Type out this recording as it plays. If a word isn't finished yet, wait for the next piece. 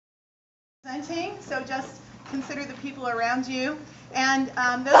presenting, so just consider the people around you. And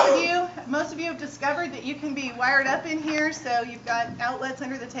most of you have discovered that you can be wired up in here, so you've got outlets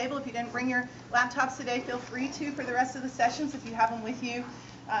under the table. If you didn't bring your laptops today, feel free to for the rest of the sessions. If you have them with you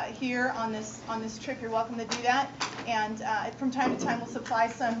here on this trip, you're welcome to do that. And from time to time, we'll supply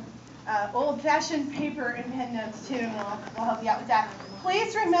some old-fashioned paper and pen notes too, and we'll help you out with that.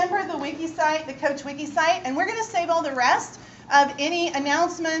 Please remember the wiki site, the Coach Wiki site, and we're going to save all the rest of any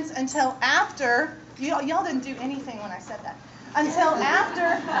announcements until after. Y'all didn't do anything when I said that. Until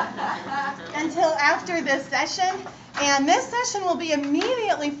after this session. And this session will be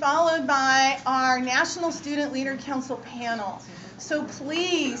immediately followed by our National Student Leader Council panel. So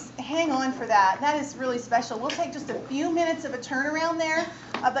please hang on for that. That is really special. We'll take just a few minutes of a turnaround there,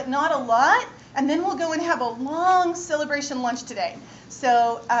 but not a lot. And then we'll go and have a long celebration lunch today.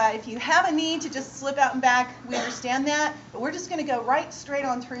 So if you have a need to just slip out and back, we understand that. But we're just going to go right straight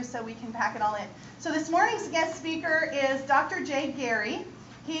on through so we can pack it all in. So this morning's guest speaker is Dr. Jay Gary.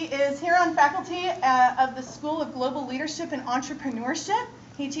 He is here on faculty of the School of Global Leadership and Entrepreneurship.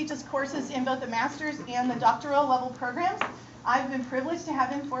 He teaches courses in both the master's and the doctoral level programs. I've been privileged to have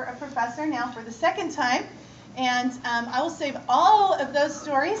him for a professor now for the second time. And I will save all of those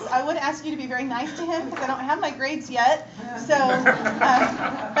stories. I would ask you to be very nice to him because I don't have my grades yet. So,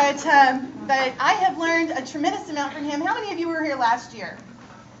 but I have learned a tremendous amount from him. How many of you were here last year?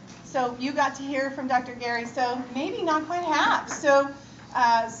 So you got to hear from Dr. Gary. So maybe not quite half. So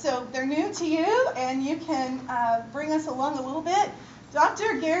they're new to you, and you can bring us along a little bit.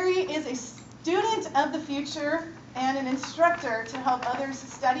 Dr. Gary is a student of the future and an instructor to help others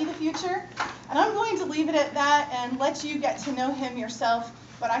study the future. And I'm going to leave it at that and let you get to know him yourself.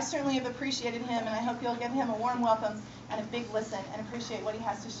 But I certainly have appreciated him, and I hope you'll give him a warm welcome and a big listen and appreciate what he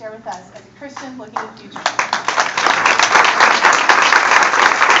has to share with us as a Christian looking to the future.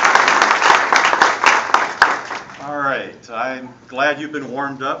 All right, I'm glad you've been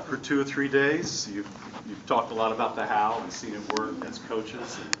warmed up for 2 or 3 days. You've talked a lot about the how and seen it work as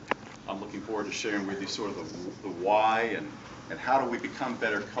coaches. And I'm looking forward to sharing with you sort of the why and how do we become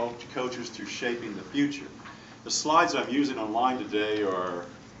better coaches through shaping the future. The slides I'm using online today are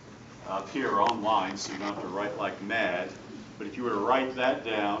up here online, so you don't have to write like mad. But if you were to write that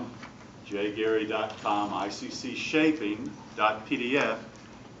down, jgary.com, iccshaping.pdf,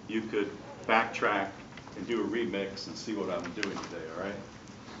 you could backtrack and do a remix and see what I'm doing today, all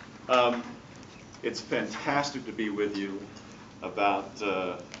right? It's fantastic to be with you about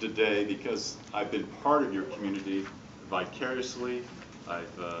today because I've been part of your community vicariously.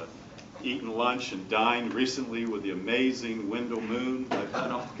 I've eaten lunch and dined recently with the amazing Wendell Moon. I've done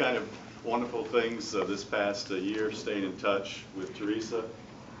all kind of wonderful things this past year, staying in touch with Teresa.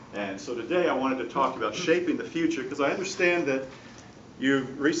 And so today I wanted to talk about shaping the future because I understand that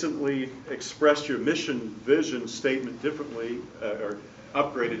you've recently expressed your mission vision statement differently or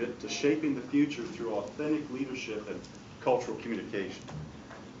upgraded it to shaping the future through authentic leadership and cultural communication.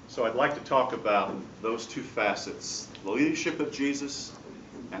 So I'd like to talk about those two facets, the leadership of Jesus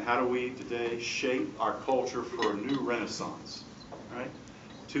and how do we today shape our culture for a new renaissance, right?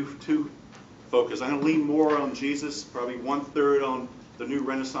 Two focus. I'm going to lean more on Jesus, probably 1/3 on the new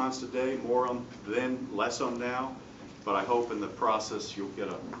renaissance today, more on then, less on now. But I hope in the process you'll get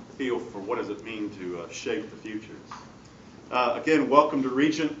a feel for what does it mean to shape the future. Again, welcome to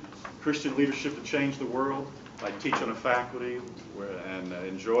Regent, Christian Leadership to Change the World. I teach on a faculty and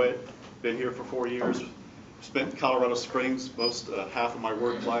enjoy it. Been here for 4 years. Spent in Colorado Springs half of my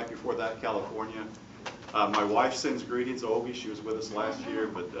work life. Before that, California. My wife sends greetings. Obi, she was with us last year,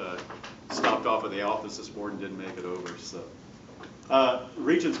 but stopped off at the office this morning, didn't make it over. So,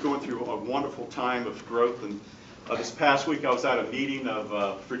 Regent's going through a wonderful time of growth. And this past week, I was at a meeting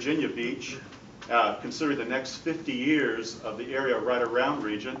of Virginia Beach, considering the next 50 years of the area right around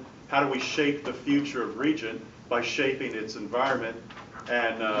Regent. How do we shape the future of Regent by shaping its environment?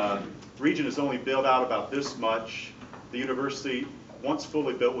 And Regent is only built out about this much. The university, once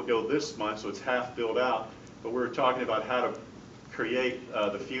fully built, will go this much, so it's half built out. But we're talking about how to create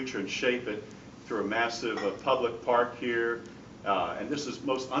the future and shape it through a massive public park here. And this is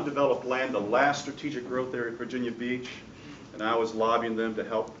most undeveloped land, the last strategic growth area at Virginia Beach. And I was lobbying them to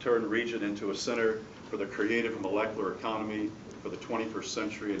help turn Regent into a center for the creative and molecular economy for the 21st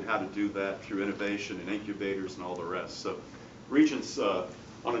century and how to do that through innovation and incubators and all the rest. So Regent's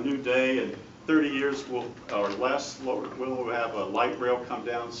on a new day, and 30 years or less, we'll have a light rail come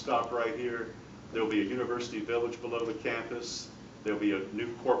down, stop right here. There'll be a university village below the campus. There'll be a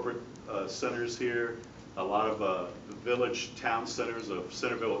new corporate centers here. A lot of the village town centers of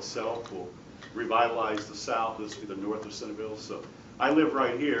Centerville itself will revitalize the south. This will be the north of Centerville. So I live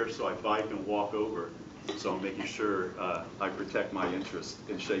right here, so I bike and walk over. So I'm making sure I protect my interest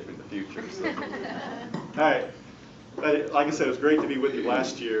in shaping the future. So. All right. But like I said, it was great to be with you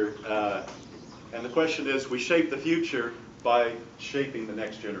last year. And the question is, we shape the future by shaping the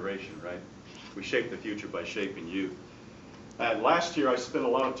next generation, right? We shape the future by shaping youth. And last year, I spent a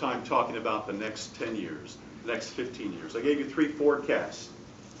lot of time talking about the next 10 years, the next 15 years. I gave you 3 forecasts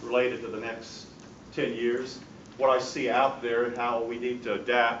related to the next 10 years. What I see out there and how we need to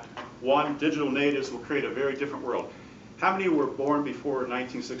adapt. 1, digital natives will create a very different world. How many were born before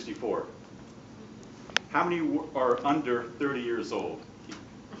 1964? How many are under 30 years old?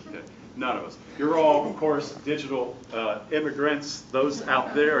 Okay. None of us. You're all, of course, digital immigrants. Those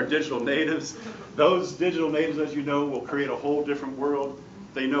out there are digital natives. Those digital natives, as you know, will create a whole different world.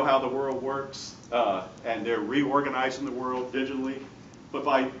 They know how the world works, and they're reorganizing the world digitally. But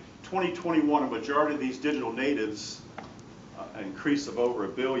by 2021, a majority of these digital natives, an increase of over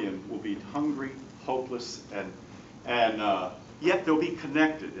 1 billion, will be hungry, hopeless, and yet they'll be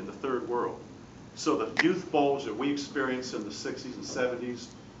connected in the third world. So the youth bulge that we experienced in the 60s and 70s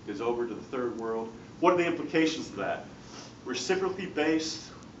is over to the third world. What are the implications of that? Reciprocally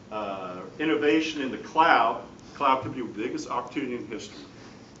based innovation in the cloud. Cloud could be the biggest opportunity in history.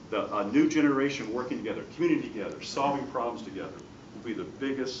 A new generation working together, community together, solving problems together will be the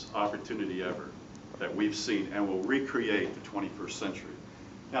biggest opportunity ever that we've seen, and will recreate the 21st century.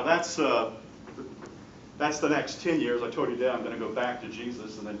 Now that's the next 10 years. I told you today I'm going to go back to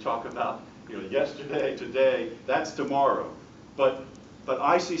Jesus and then talk about yesterday, today. That's tomorrow. But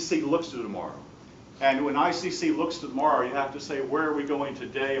ICC looks to tomorrow. And when ICC looks to tomorrow, you have to say, where are we going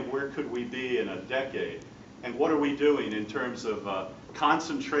today and where could we be in a decade? And what are we doing in terms of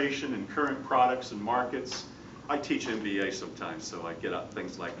concentration in current products and markets? I teach MBA sometimes, so I get up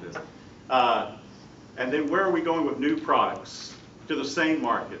things like this. And then where are we going with new products to the same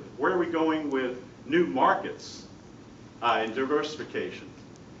market? Where are we going with new markets and diversification?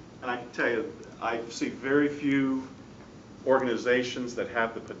 And I can tell you, I see very few organizations that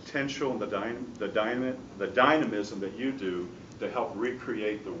have the potential and the dynamism that you do to help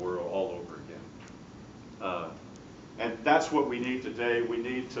recreate the world all over again. And that's what we need today. We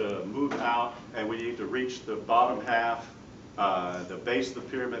need to move out, and we need to reach the bottom half, the base of the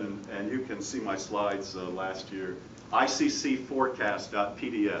pyramid, and you can see my slides last year.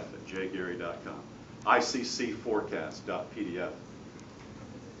 iccforecast.pdf at jgary.com. iccforecast.pdf.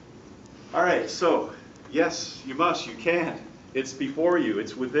 All right, so yes, you must, you can. It's before you,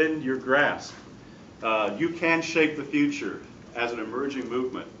 it's within your grasp. You can shape the future as an emerging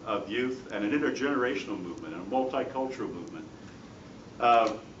movement of youth and an intergenerational movement and a multicultural movement.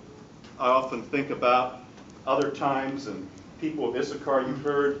 I often think about other times and people of Issachar you've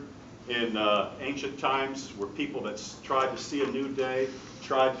heard in ancient times were people that tried to see a new day,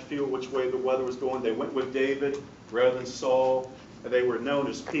 tried to feel which way the weather was going. They went with David rather than Saul. And they were known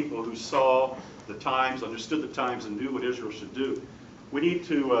as people who saw the times, understood the times, and knew what Israel should do. We need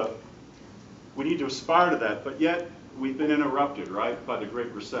to aspire to that, but yet we've been interrupted, right, by the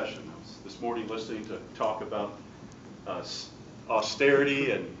Great Recession. I was this morning listening to talk about austerity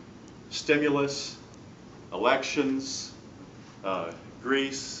and stimulus, elections,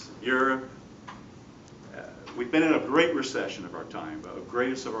 Greece, Europe. We've been in a great recession of our time, the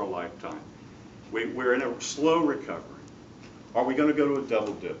greatest of our lifetime. We're in a slow recovery. Are we going to go to a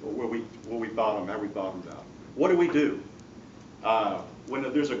double dip, or will we bottom? Have we bottomed out? What do we do? When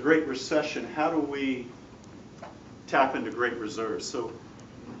there's a great recession, how do we tap into great reserves? So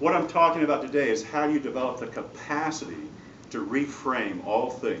what I'm talking about today is how you develop the capacity to reframe all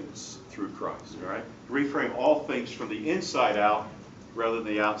things through Christ, all right? Reframe all things from the inside out rather than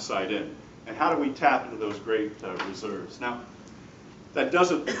the outside in. And how do we tap into those great reserves? Now, that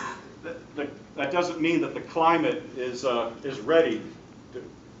doesn't mean that the climate is ready.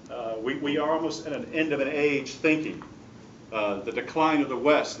 We are almost at an end of an age thinking. The decline of the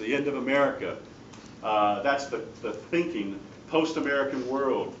West, the end of America, that's the thinking, post-American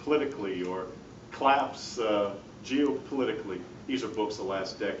world, politically, or collapse geopolitically. These are books of the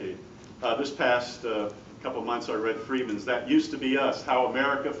last decade. This past couple of months I read Friedman's That Used to Be Us, How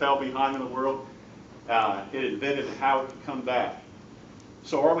America Fell Behind in the World. It invented how it could come back.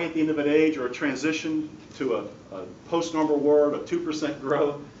 So are we at the end of an age or a transition to a post-normal world, a 2%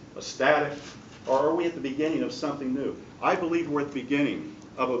 growth, a static, or are we at the beginning of something new? I believe we're at the beginning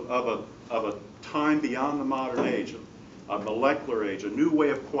of a time beyond the modern age, a molecular age, a new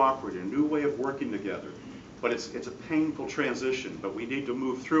way of cooperating, a new way of working together. But it's a painful transition, but we need to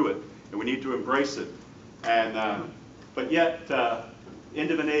move through it, and we need to embrace it. And but yet,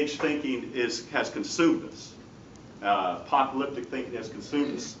 end of an age thinking has consumed us. Apocalyptic thinking has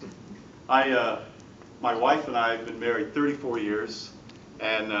consumed us. My wife and I have been married 34 years,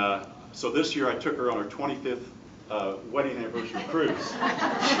 and so this year I took her on her 25th wedding anniversary cruise.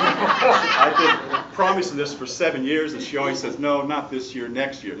 I've been promising this for 7 years, and she always says, no, not this year,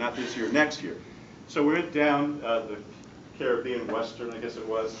 next year, not this year, next year. So we went down the Caribbean, Western, I guess it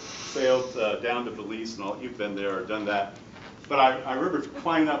was, sailed down to Belize and all. You've been there or done that. But I remember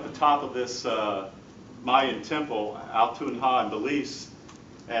climbing up the top of this Mayan temple, Altunja in Belize,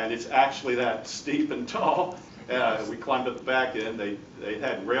 and it's actually that steep and tall. We climbed up the back end. They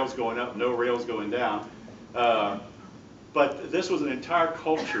had rails going up, no rails going down. But this was an entire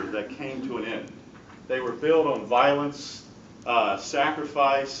culture that came to an end. They were built on violence,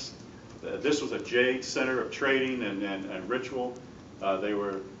 sacrifice. This was a jade center of trading and ritual. They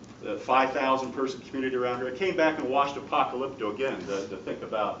were a 5,000 person community around here. I came back and watched Apocalypto again to think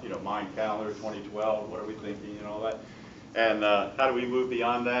about, Mayan calendar 2012, what are we thinking and all that. And how do we move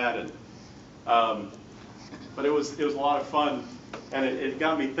beyond that? And but it was a lot of fun, and it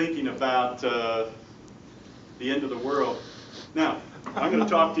got me thinking about the end of the world. Now, I'm going to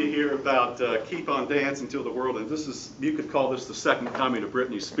talk to you here about Keep on Dancing Till the World, and this is, you could call this the second coming of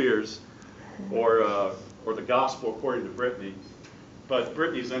Britney Spears, or the gospel according to Britney. But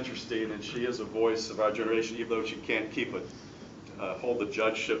Britney's interesting, and she is a voice of our generation, even though she can't hold the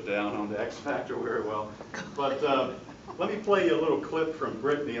judgeship down on the X Factor very well. But let me play you a little clip from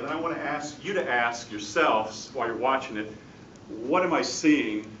Britney, and then I want to ask you to ask yourselves while you're watching it, what am I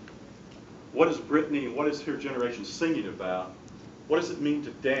seeing? What is Britney and what is her generation singing about? What does it mean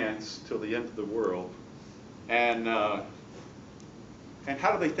to dance till the end of the world? And how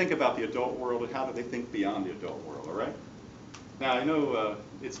do they think about the adult world, and how do they think beyond the adult world, all right? Now, I know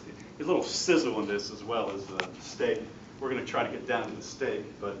it's a little sizzle in this as well as steak. We're going to try to get down to the steak,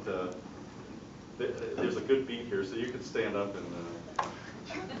 but there's a good beat here, so you can stand up and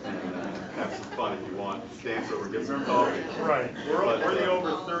have some fun if you want. Dance over, get some coffee. Right. We're the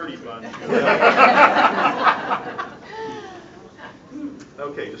over 30 bunch.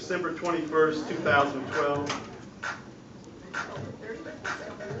 Okay, December 21st, 2012.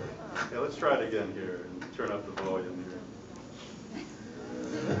 Yeah, let's try it again here and turn up the volume here.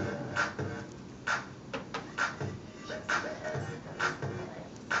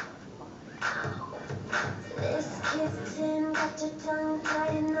 This kitten got your tongue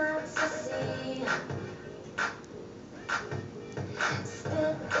tied not to see.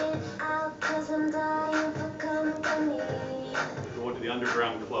 Spit it out, 'cause I'm dying for company. Going to the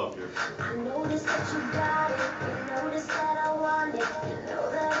underground club here. I noticed that you got it, you noticed that I want it, you know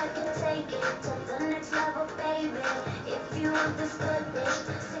that I can take it to the next level, baby. If you want this goodness,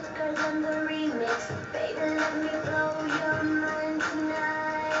 sicker than the remix, baby, let me blow your mind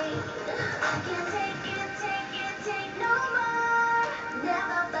tonight. I can't take no more.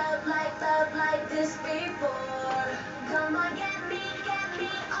 Never felt like this before. Come on, get me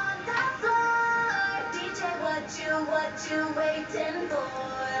on the floor. DJ, what you waiting for?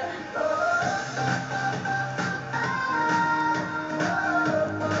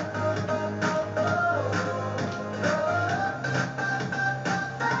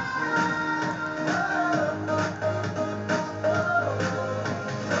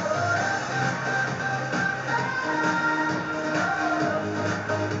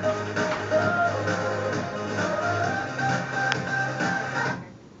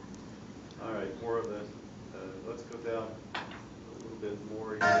 All right, more of this. Let's go down a little bit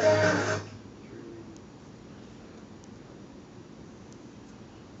more here.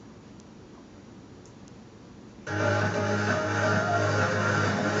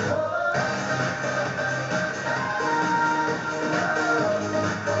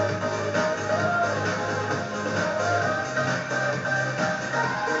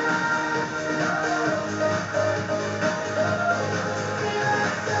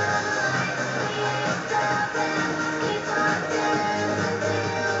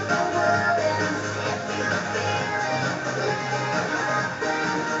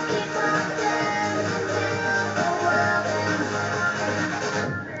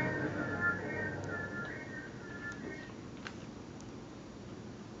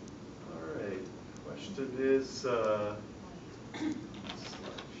 Question is, current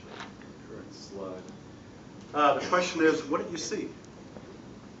slide. The question is, what did you see?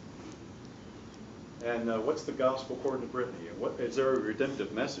 And what's the gospel according to Britney? Is there a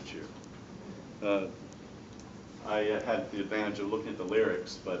redemptive message here? I had the advantage of looking at the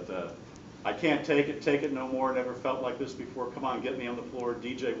lyrics, but I can't take it no more, never felt like this before, come on, get me on the floor,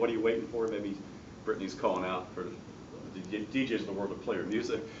 DJ, what are you waiting for? Maybe Britney's calling out for the DJs in the world to play her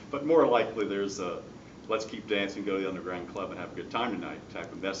music, but more likely there's a let's keep dancing, go to the underground club and have a good time tonight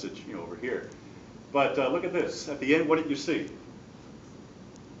type of message, over here. But look at this. At the end, what did you see?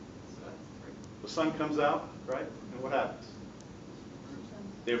 The sun comes out, right? And what happens?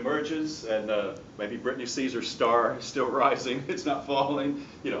 It emerges, and maybe Brittany sees her star still rising. It's not falling,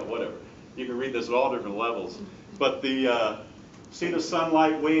 whatever. You can read this at all different levels. But see the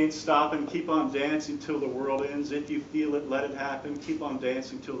sunlight wanes, stop and keep on dancing till the world ends. If you feel it, let it happen. Keep on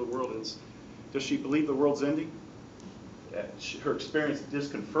dancing till the world ends. Does she believe the world's ending? Her experience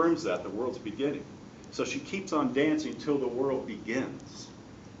just confirms that, the world's beginning. So she keeps on dancing till the world begins.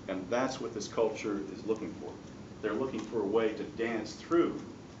 And that's what this culture is looking for. They're looking for a way to dance through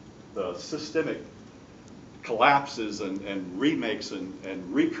the systemic collapses and remakes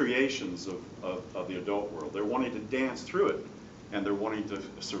and recreations of the adult world. They're wanting to dance through it, and they're wanting to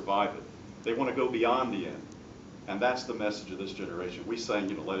survive it. They want to go beyond the end. And that's the message of this generation. We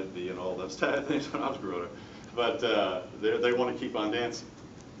sang, let it be and all those type of things when I was growing up. But they want to keep on dancing.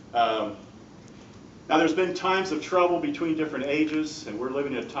 Now, there's been times of trouble between different ages, and we're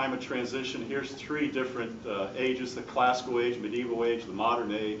living in a time of transition. Here's 3 different ages: the classical age, medieval age, the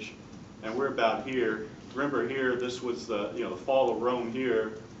modern age, and we're about here. Remember here, this was the fall of Rome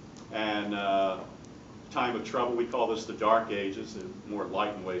here, and time of trouble. We call this the Dark Ages. There are more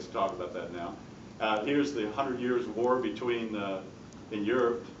enlightened ways to talk about that now. Here's the 100 Years' War between in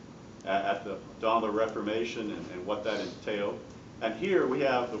Europe at the dawn of the Reformation and what that entailed. And here we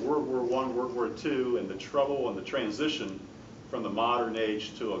have the World War I, World War II, and the trouble and the transition from the modern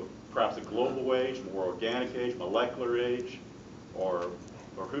age to perhaps a global age, more organic age, molecular age, or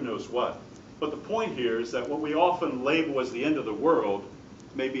who knows what. But the point here is that what we often label as the end of the world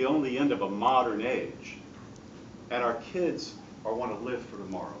may be only the end of a modern age. And our kids want to live for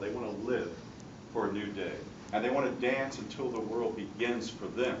tomorrow. They want to live for a new day. And they want to dance until the world begins for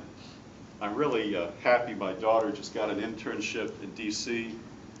them. I'm really happy my daughter just got an internship in D.C.,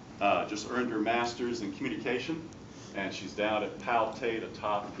 just earned her master's in communication, and she's down at Powell Tate, a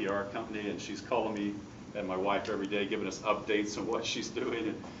top PR company, and she's calling me and my wife every day, giving us updates on what she's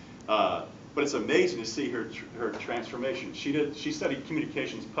doing. But it's amazing to see her transformation. She studied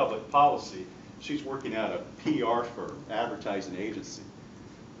communications public policy. She's working at a PR firm, advertising agency.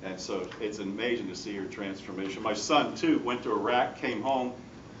 And so it's amazing to see her transformation. My son, too, went to Iraq, came home,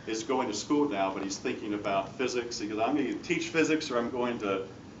 is going to school now, but he's thinking about physics. He goes, I'm going to teach physics or I'm going to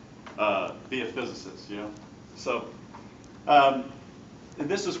be a physicist, So, and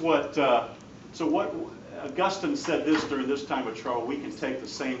this is what Augustine said this during this time of trouble. We can take the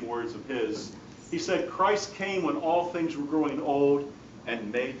same words of his. He said, Christ came when all things were growing old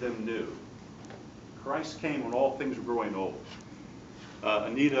and made them new. Christ came when all things were growing old.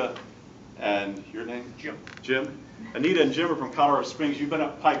 Anita and your name? Jim. Anita and Jim are from Colorado Springs. You've been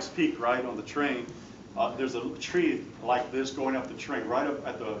up Pikes Peak, right, on the train. There's a tree like this going up the train, right up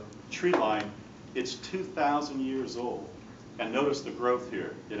at the tree line. It's 2,000 years old. And notice the growth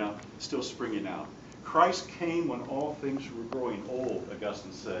here, still springing out. Christ came when all things were growing old,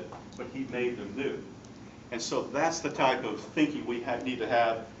 Augustine said, but he made them new. And so that's the type of thinking we need to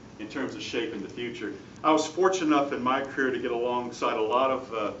have in terms of shaping the future. I was fortunate enough in my career to get alongside a lot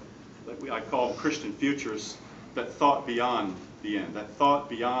of, I call them Christian futurists, that thought beyond the end, that thought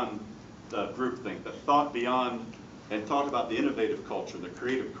beyond the groupthink, that thought beyond and talked about the innovative culture, the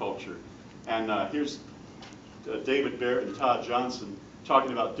creative culture. And here's David Barrett and Todd Johnson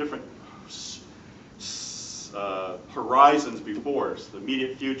talking about different horizons before us, the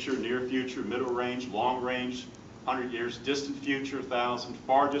immediate future, near future, middle range, long range, 100 years, distant future, 1,000,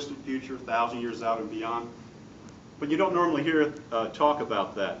 far distant future, 1,000 years out and beyond. But you don't normally hear talk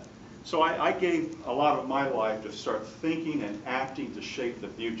about that. So I gave a lot of my life to start thinking and acting to shape the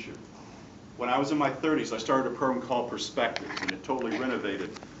future. When I was in my 30s, I started a program called Perspectives, and it totally renovated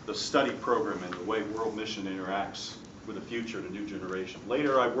the study program and the way World Mission interacts with the future, the new generation.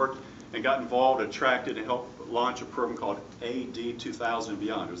 Later, I worked and got involved, attracted, and helped launch a program called AD 2000 and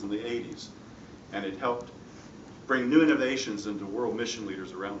Beyond. It was in the 80s, and it helped bring new innovations into world mission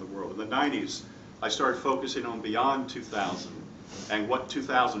leaders around the world. In the 90s, I started focusing on Beyond 2000 and what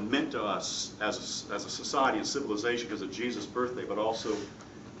 2000 meant to us as a society and civilization because of Jesus' birthday, but also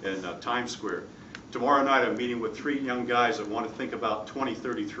in Times Square. Tomorrow night I'm meeting with 3 young guys that want to think about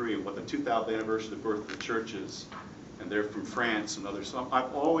 2033 and what the 2000th anniversary of the birth of the church is. And they're from France and others. So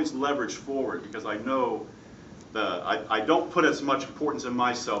I've always leveraged forward because I know I don't put as much importance in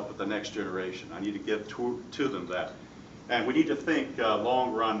myself with the next generation. I need to give to them that. And we need to think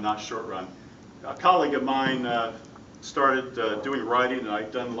long run, not short run. A colleague of mine started doing writing, and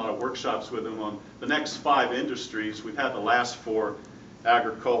I've done a lot of workshops with him on the next 5 industries. We've had the last 4,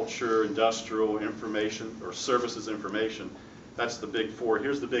 agriculture, industrial, information, or services information. That's the big four.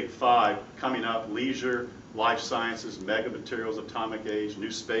 Here's the big five coming up: leisure, life sciences, mega materials, atomic age,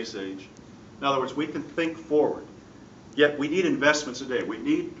 new space age. In other words, we can think forward. Yet we need investments today. We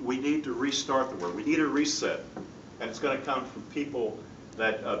need to restart the world. We need a reset. And it's going to come from people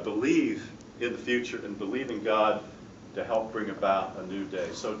that believe in the future and believe in God to help bring about a new day.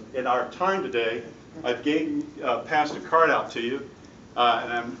 So in our time today, I've passed a card out to you,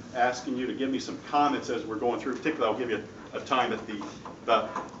 and I'm asking you to give me some comments as we're going through. Particularly, I'll give you a time at about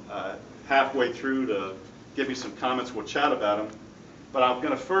halfway through to give me some comments. We'll chat about them. But I'm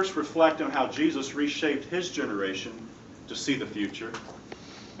going to first reflect on how Jesus reshaped his generation to see the future.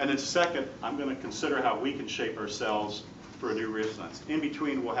 And then second, I'm going to consider how we can shape ourselves for a new renaissance. In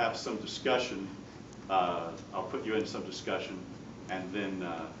between, we'll have some discussion. I'll put you in some discussion, and then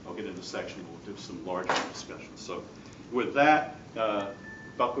I'll get into the section. We'll do some larger discussions. So with that,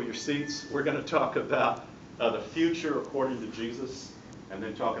 buckle your seats. We're going to talk about the future according to Jesus, and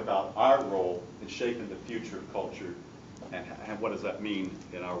then talk about our role in shaping the future of culture, and what does that mean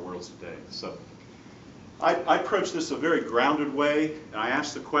in our world today. So I approach this a very grounded way, and I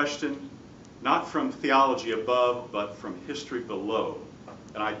ask the question not from theology above, but from history below.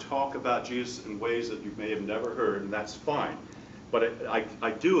 And I talk about Jesus in ways that you may have never heard, and that's fine. But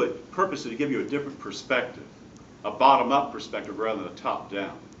I do it purposely to give you a different perspective, a bottom-up perspective rather than a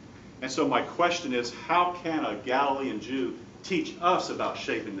top-down. And so my question is, how can a Galilean Jew teach us about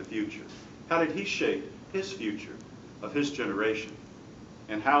shaping the future? How did he shape his future of his generation?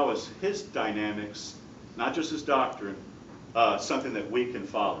 And how is his dynamics, not just his doctrine, something that we can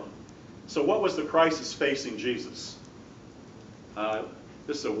follow? So what was the crisis facing Jesus?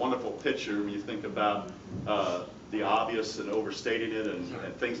 This is a wonderful picture when you think about the obvious and overstating it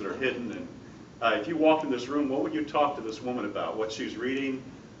and things that are hidden. And if you walked in this room, what would you talk to this woman about? What she's reading,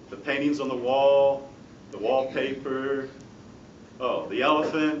 the paintings on the wall, the wallpaper, oh, the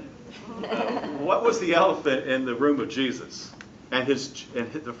elephant. What was the elephant in the room of Jesus and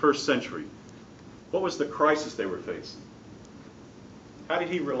the first century? What was the crisis they were facing? How did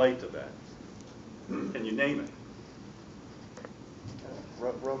he relate to that? Can you name it?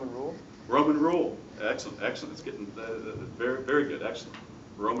 Roman rule? Roman rule. Excellent, excellent. It's getting very, very good. Excellent.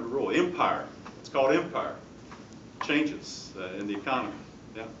 Roman rule. Empire. It's called empire. Changes in the economy.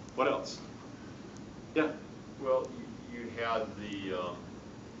 Yeah. What else? Yeah. Well, you had the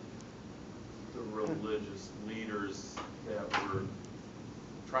religious leaders that were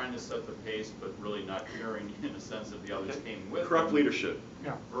trying to set the pace, but really not caring in a sense that the others came with Corrupt them, leadership.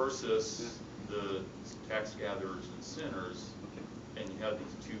 yeah, versus the tax gatherers and sinners, and you had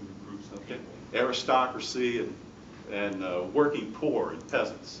these two groups of people. Aristocracy and working poor and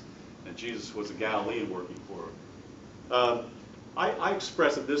peasants. And Jesus was a Galilean working poor. I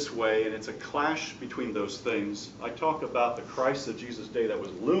express it this way, and it's a clash between those things. I talk about the Christ of Jesus' day that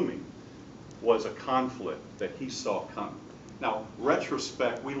was looming was a conflict that he saw coming. Now,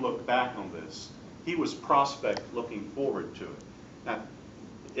 retrospect, we look back on this. He was prospect looking forward to it. Now,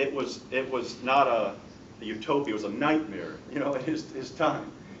 it was not a utopia, it was a nightmare, in his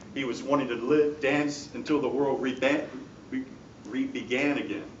time. He was wanting to dance until the world began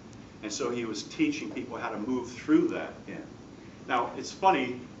again. And so he was teaching people how to move through that again. Now, it's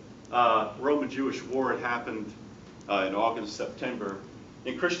funny, Roman Jewish War had happened in August, September.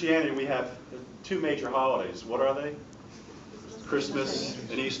 In Christianity, we have two major holidays. What are they? Christmas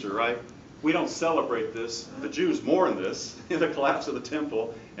and Easter, right? We don't celebrate this. The Jews mourn this, the collapse of the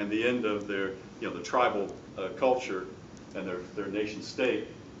temple and the end of their, the tribal culture and their nation state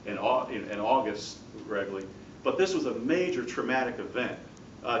in August regularly. But this was a major traumatic event.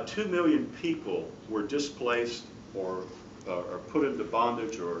 2 million people were displaced or put into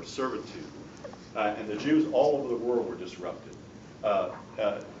bondage or servitude. And the Jews all over the world were disrupted.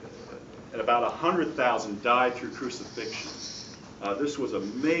 And about 100,000 died through crucifixion. This was a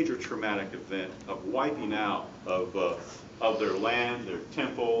major traumatic event of wiping out of their land, their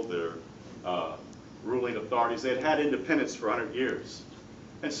temple, their ruling authorities. They had had independence for 100 years.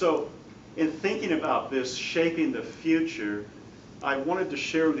 And so in thinking about this, shaping the future, I wanted to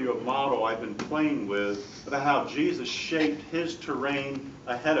share with you a model I've been playing with about how Jesus shaped his terrain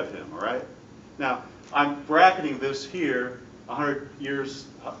ahead of him, all right? Now, I'm bracketing this here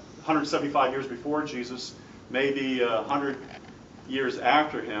 175 years before Jesus, maybe 100 years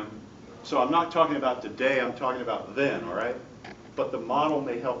after him. So I'm not talking about today, I'm talking about then, all right? But the model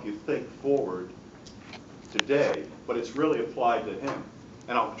may help you think forward today, but it's really applied to him.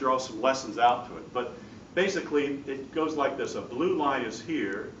 And I'll draw some lessons out to it. But basically, it goes like this. A blue line is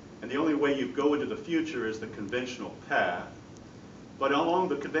here, and the only way you go into the future is the conventional path. But along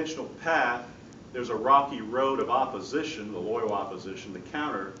the conventional path, there's a rocky road of opposition, the loyal opposition, the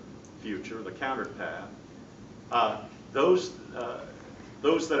counter future, the counter path. Those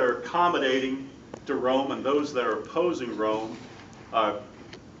that are accommodating to Rome and those that are opposing Rome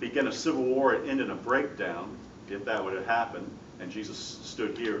begin a civil war and end in a breakdown, if that would have happened. And Jesus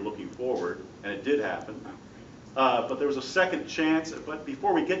stood here looking forward, and it did happen. But there was a second chance. But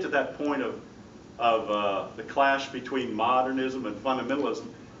before we get to that point of the clash between modernism and fundamentalism,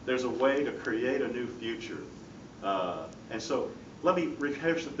 there's a way to create a new future. And so let me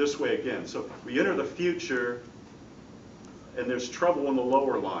rehearse it this way again. So we enter the future, and there's trouble on the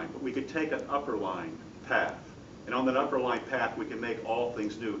lower line, but we could take an upper line path. And on that upper line path, we can make all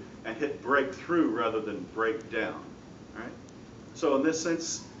things new and hit breakthrough rather than break down. All right? So in this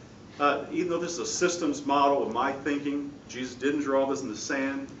sense, even though this is a systems model of my thinking, Jesus didn't draw this in the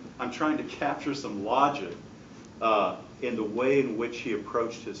sand, I'm trying to capture some logic in the way in which he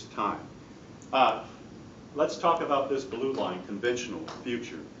approached his time. Let's talk about this blue line, conventional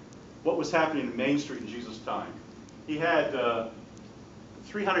future. What was happening in Main Street in Jesus' time? He had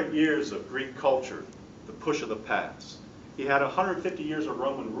 300 years of Greek culture, the push of the past. He had 150 years of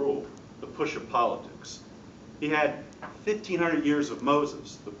Roman rule, the push of politics. He had 1,500 years of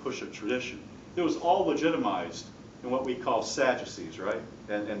Moses, the push of tradition. It was all legitimized in what we call Sadducees, right?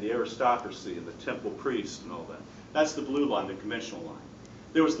 And the aristocracy and the temple priests and all that. That's the blue line, the conventional line.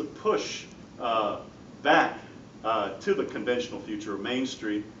 There was the push back to the conventional future of Main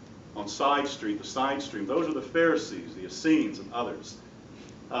Street, on Side Street, the side stream. Those are the Pharisees, the Essenes, and others.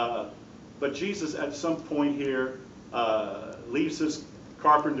 But Jesus, at some point here, leaves his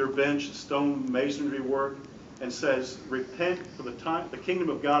carpenter bench, stone masonry work, and says, repent, for the kingdom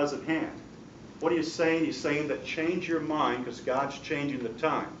of God is at hand. What are you saying? He's saying that change your mind, because God's changing the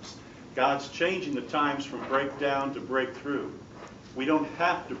times. God's changing the times from breakdown to breakthrough. We don't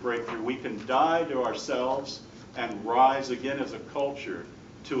have to break through. We can die to ourselves and rise again as a culture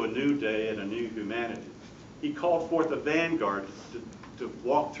to a new day and a new humanity. He called forth a vanguard to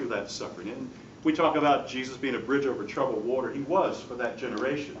walk through that suffering. And we talk about Jesus being a bridge over troubled water. He was for that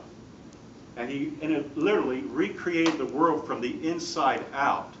generation. And it literally recreated the world from the inside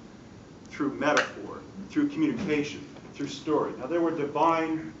out through metaphor, through communication, through story. Now, there were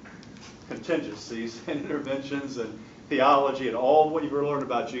divine contingencies and interventions and theology and all what you've learned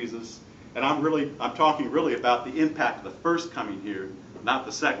about Jesus. And I'm talking really about the impact of the first coming here, not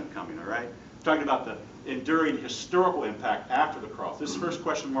the second coming, all right? I'm talking about the enduring historical impact after the cross. This first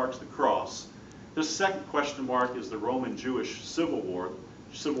question mark is the cross. This second question mark is the Roman-Jewish civil war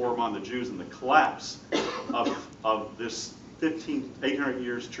among the Jews, and the collapse of this 800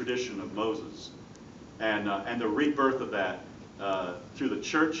 years tradition of Moses, and the rebirth of that through the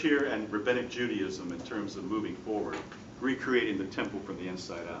church here and rabbinic Judaism in terms of moving forward, recreating the temple from the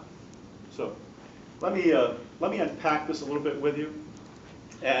inside out. So let me unpack this a little bit with you.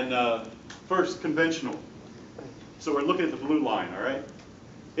 And first, conventional. So we're looking at the blue line, all right?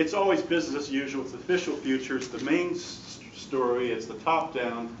 It's always business as usual. It's the official future. It's the main story. It's the top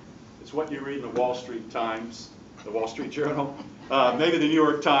down. It's what you read in the Wall Street Times, the Wall Street Journal, maybe the New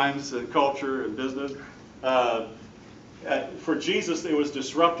York Times, culture and business. For Jesus, there was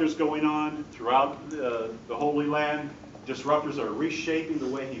disruptors going on throughout the Holy Land. Disruptors are reshaping the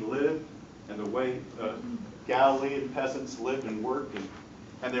way he lived and the way Galilean peasants lived and worked.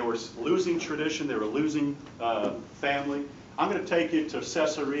 And they were losing tradition. They were losing family. I'm going to take you to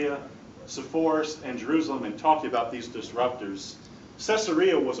Caesarea, Sepphoris, and Jerusalem and talk to you about these disruptors.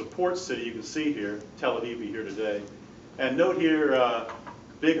 Caesarea was a port city, you can see here, Tel Aviv here today. And note here,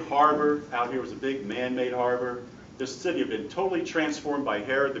 big harbor. Out here was a big man-made harbor. This city had been totally transformed by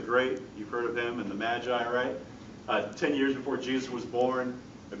Herod the Great. You've heard of him and the Magi, right? 10 years before Jesus was born.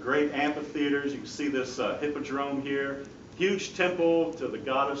 A great amphitheaters. You can see this hippodrome here. Huge temple to the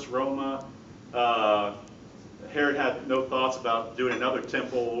goddess Roma. Herod had no thoughts about doing another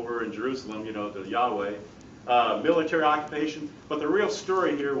temple over in Jerusalem, to Yahweh. Military occupation. But the real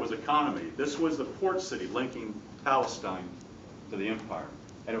story here was economy. This was the port city linking Palestine to the empire.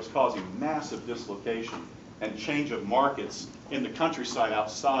 And it was causing massive dislocation and change of markets in the countryside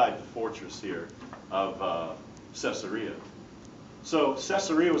outside the fortress here of Caesarea. So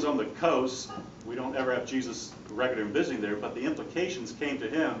Caesarea was on the coast. We don't ever have Jesus regular visiting there, but the implications came to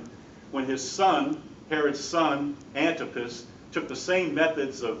him when his son, Herod's son, Antipas, took the same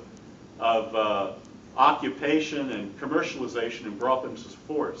methods of occupation and commercialization and brought them to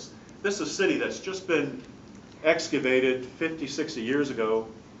force. This is a city that's just been excavated 50, 60 years ago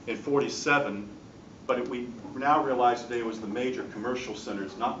in 47, but we now realize today it was the major commercial center.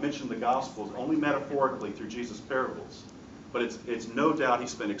 It's not mentioned in the Gospels, only metaphorically through Jesus' parables. but it's no doubt he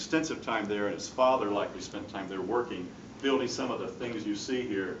spent extensive time there, and his father likely spent time there working, building some of the things you see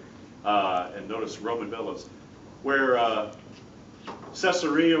here. And notice Roman villas, where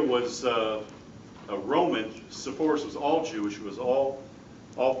Caesarea was a Roman. Sepphoris was all Jewish. It was all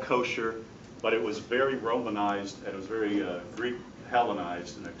kosher, but it was very Romanized, and it was very Greek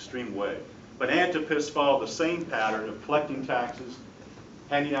Hellenized in an extreme way. But Antipas followed the same pattern of collecting taxes,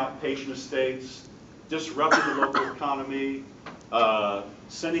 handing out patron estates, disrupting the local economy,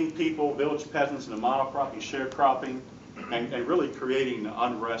 sending people, village peasants, into monocropping, sharecropping, and really creating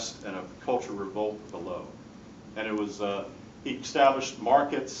unrest and a cultural revolt below. And it was, he established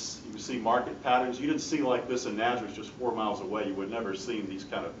markets. You can see market patterns. You didn't see like this in Nazareth, just 4 miles away. You would never seen these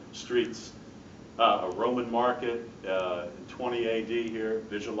kind of streets. A Roman market, 20 AD here,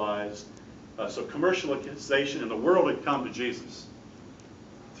 visualized. So commercialization, and the world had come to Jesus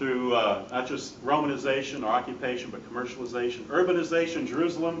through not just Romanization or occupation, but commercialization. Urbanization.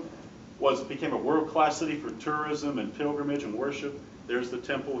 Jerusalem became a world-class city for tourism and pilgrimage and worship. There's the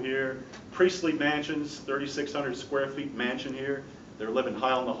temple here. Priestly mansions, 3,600 square feet mansion here. They're living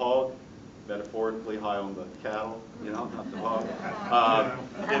high on the hog, metaphorically high on the cattle, you know, not the hog.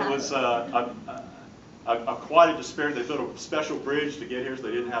 It was quite a disparity. They built a special bridge to get here so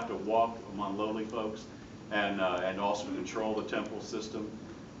they didn't have to walk among lowly folks, and also to control the temple system.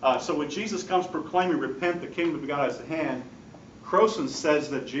 So when Jesus comes proclaiming, repent, the kingdom of God is at hand, Crowson says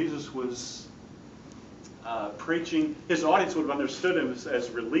that Jesus was preaching, his audience would have understood him as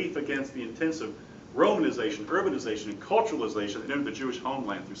relief against the intensive Romanization, urbanization, and culturalization that entered the Jewish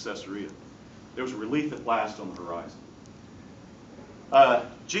homeland through Caesarea. There was relief at last on the horizon.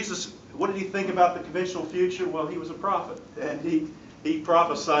 Jesus, what did he think about the conventional future? Well, he was a prophet, and he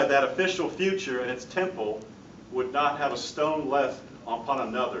prophesied that official future, and its temple would not have a stone left upon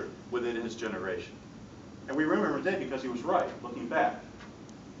another within his generation. And we remember him today because he was right, looking back.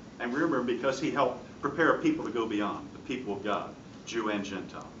 And we remember him because he helped prepare a people to go beyond, the people of God, Jew and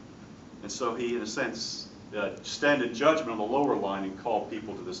Gentile. And so he, in a sense, stand in judgment on the lower line and call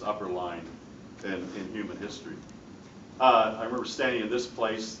people to this upper line in human history. I remember standing in this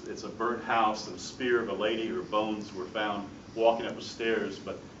place. It's a burnt house, and a spear of a lady. Her bones were found walking up the stairs,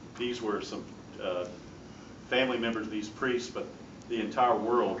 but these were some family members of these priests, but the entire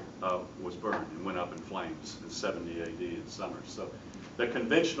world was burned and went up in flames in 70 AD in summer. So the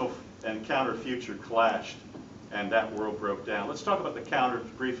conventional and counter future clashed, and that world broke down. Let's talk about the counter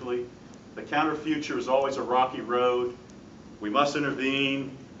briefly. The counter future is always a rocky road. We must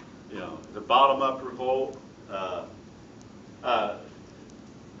intervene. You know, the bottom-up revolt.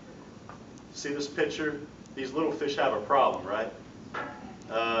 See this picture? These little fish have a problem, right?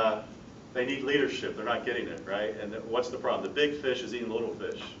 They need leadership. They're not getting it, right? And what's the problem? The big fish is eating the little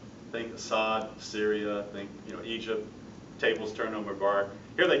fish. Think Assad, Syria, think Egypt, tables turned over bark.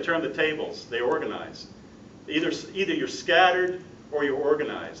 Here they turn the tables. They organize. Either you're scattered or you're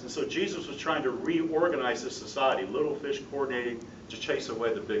organized. And so Jesus was trying to reorganize this society, little fish coordinating to chase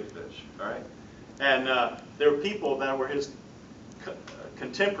away the big fish, all right? And there were people that were his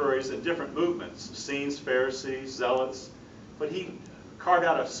contemporaries in different movements, Essenes, Pharisees, Zealots, but he carved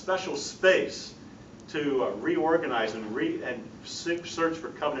out a special space to reorganize and search for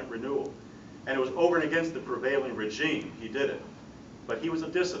covenant renewal. And it was over and against the prevailing regime. He did it. But he was a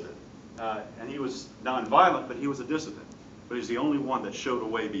dissident. And he was nonviolent, but he was a dissident. But he's the only one that showed a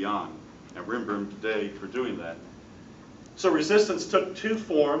way beyond. And remember him today for doing that. So resistance took two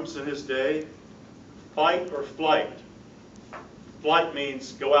forms in his day, fight or flight. Flight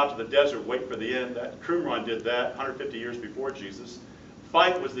means go out to the desert, wait for the end. Qumran did that 150 years before Jesus.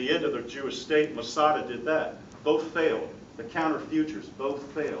 Fight was the end of the Jewish state. Masada did that. Both failed. The counter-futures both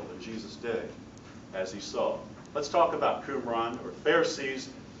failed in Jesus' day, as he saw. Let's talk about Qumran, or Pharisees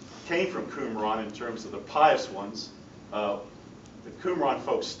came from Qumran in terms of the pious ones. The Qumran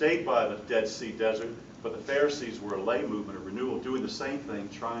folks stayed by the Dead Sea Desert, but the Pharisees were a lay movement, a renewal, doing the same thing,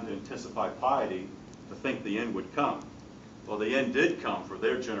 trying to intensify piety to think the end would come. Well, the end did come for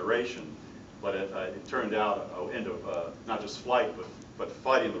their generation, but it turned out an end of not just flight, but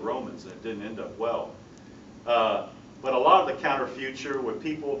fighting the Romans, and it didn't end up well. But a lot of the counter-future were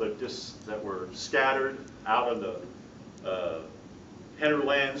people that were scattered out in the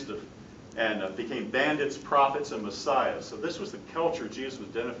hinterlands and became bandits, prophets, and messiahs. So this was the culture Jesus was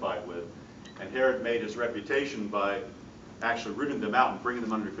identified with, and Herod made his reputation by actually rooting them out and bringing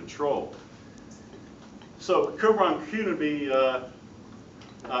them under control. So Qumran community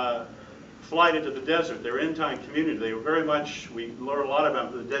flighted to the desert. They were end-time community. They were very much, we learn a lot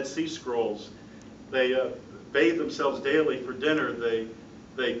about the Dead Sea Scrolls. They bathed themselves daily for dinner.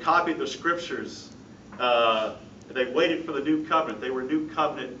 They copied the scriptures. They waited for the new covenant. They were new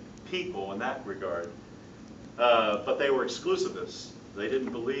covenant people in that regard. But they were exclusivists. They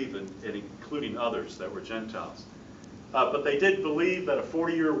didn't believe in including others that were Gentiles. But they did believe that a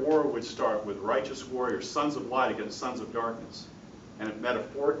 40-year war would start with righteous warriors, sons of light against sons of darkness. And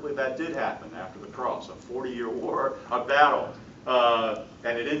metaphorically, that did happen after the cross, a 40-year war, a battle.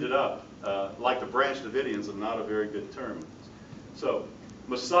 And it ended up like the Branch Davidians, and not a very good term. So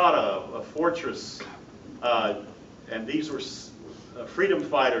Masada, a fortress, and these were freedom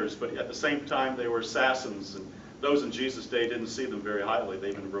fighters, but at the same time they were assassins. And those in Jesus' day didn't see them very highly.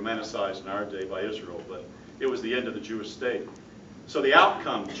 They've been romanticized in our day by Israel, but it was the end of the Jewish state. So the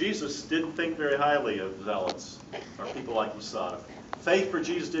outcome, Jesus didn't think very highly of zealots, or people like Masada. Faith for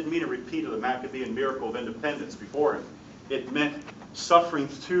Jesus didn't mean a repeat of the Maccabean miracle of independence before him. It meant suffering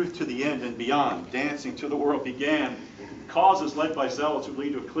through to the end and beyond. Dancing till the world began. Causes led by zealots would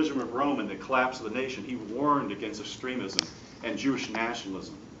lead to a collision of Rome and the collapse of the nation. He warned against extremism and Jewish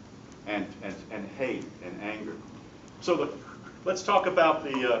nationalism and hate and anger. So let's talk about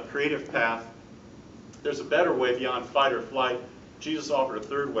the creative path. There's a better way beyond fight or flight. Jesus offered a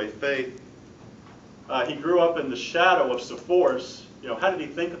third way, faith. He grew up in the shadow of Sepphoris. How did he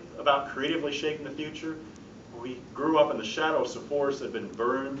think about creatively shaping the future? Well, he grew up in the shadow of Sepphoris that had been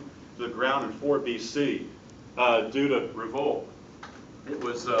burned to the ground in 4 BC due to revolt. It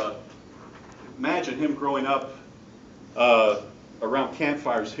was, imagine him growing up around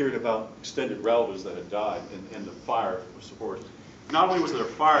campfires, hearing about extended relatives that had died in the fire of Sepphoris. Not only was there a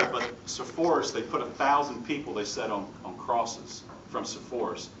fire, but Sepphoris, they put 1,000 people, they said, on crosses from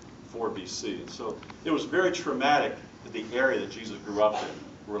Sepphoris, 4 BC. And so it was very traumatic, the area that Jesus grew up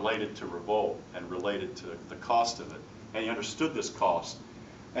in, related to revolt and related to the cost of it. And he understood this cost.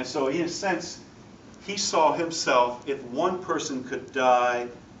 And so in a sense, he saw himself, if one person could die,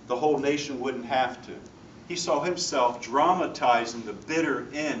 the whole nation wouldn't have to. He saw himself dramatizing the bitter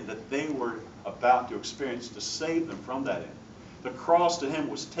end that they were about to experience to save them from that end. The cross to him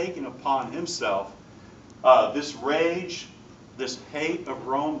was taking upon himself this rage, this hate of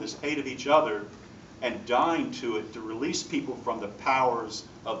Rome, this hate of each other, and dying to it to release people from the powers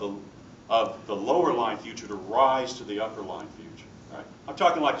of the lower line future to rise to the upper line future. Right? I'm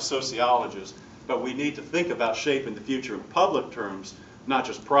talking like a sociologist, but we need to think about shaping the future in public terms, not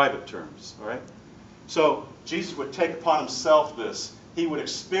just private terms. All right? So Jesus would take upon himself this. He would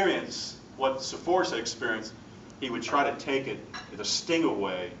experience what Sepphoris had experienced. He would try to take it, the sting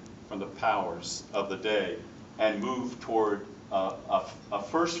away from the powers of the day, and move toward a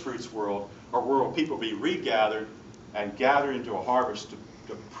first fruits world, a world where people be regathered and gathered into a harvest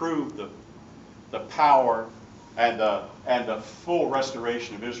to prove the power and the full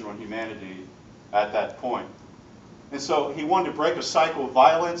restoration of Israel and humanity at that point. And so he wanted to break a cycle of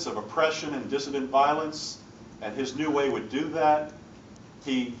violence, of oppression and dissident violence, and his new way would do that.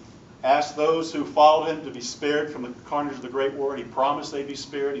 He asked those who followed him to be spared from the carnage of the great war, and he promised they'd be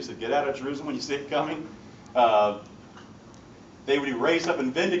spared. He said, get out of Jerusalem when you see it coming. They would be raised up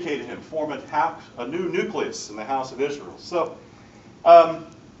and vindicated him, form a new nucleus in the house of Israel. So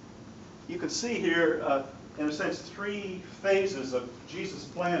you can see here, in a sense, 3 phases of Jesus'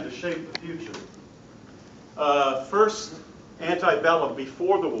 plan to shape the future. First, antebellum,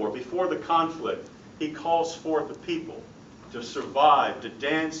 before the war, before the conflict, he calls forth the people to survive, to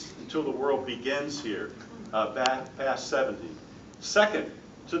dance until the world begins here, past 70. Second,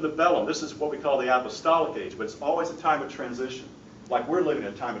 to the bellum. This is what we call the apostolic age, but it's always a time of transition. Like we're living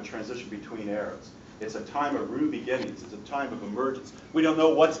in a time of transition between eras. It's a time of new beginnings. It's a time of emergence. We don't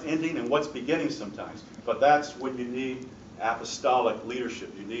know what's ending and what's beginning sometimes, but that's when you need apostolic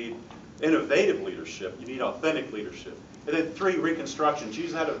leadership. You need innovative leadership. You need authentic leadership. And then 3, reconstruction.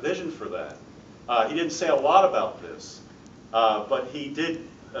 Jesus had a vision for that. He didn't say a lot about this, but he did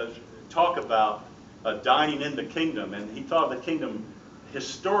talk about dining in the kingdom, and he thought of the kingdom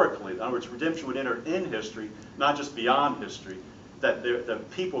historically. In other words, redemption would enter in history, not just beyond history, that the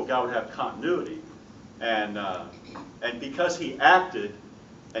people of God would have continuity. And because he acted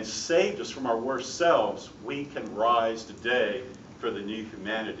and saved us from our worst selves, we can rise today for the new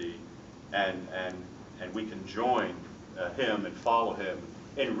humanity, and we can join him and follow him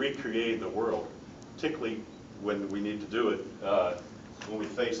in recreating the world, particularly when we need to do it, when we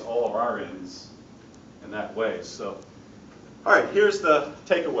face all of our ends in that way. So, all right, here's the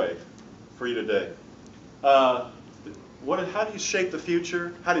takeaway for you today. How do you shape the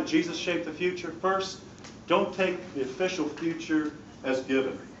future? How did Jesus shape the future? First, don't take the official future as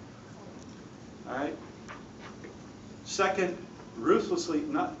given. All right? Second, ruthlessly,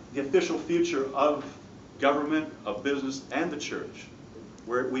 not the official future of government, of business, and the church,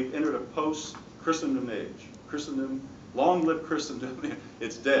 where we've entered a post-Christendom age. Christendom, long live Christendom.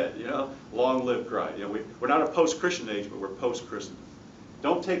 It's dead, you know. Long live Christ. You know, we're not a post-Christian age, but we're post-Christendom.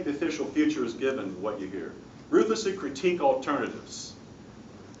 Don't take the official future as given what you hear. Ruthlessly critique alternatives.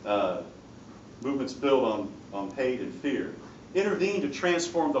 Movements built on hate and fear. Intervene to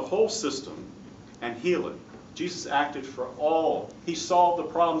transform the whole system and heal it. Jesus acted for all. He solved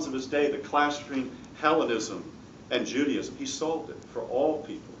the problems of his day, the clash between Hellenism and Judaism. He solved it for all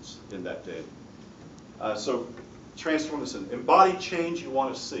peoples in that day. So transform this. Embody change you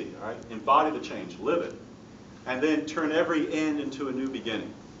want to see. All right, embody the change, live it, and then turn every end into a new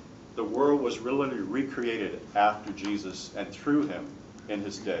beginning. The world was really recreated after Jesus and through him in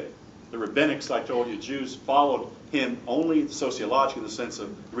his day. The rabbinics, I told you, Jews followed him only sociologically in the sense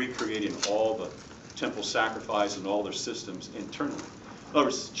of recreating all the temple sacrifice and all their systems internally. In other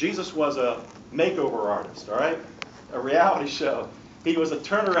words, Jesus was a makeover artist, all right? A reality show. He was a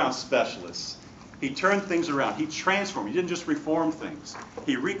turnaround specialist. He turned things around. He transformed. He didn't just reform things.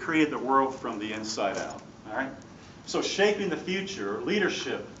 He recreated the world from the inside out, all right? So shaping the future,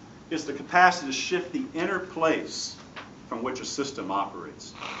 leadership, is the capacity to shift the inner place from which a system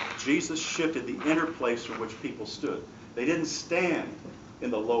operates. Jesus shifted the inner place from which people stood. They didn't stand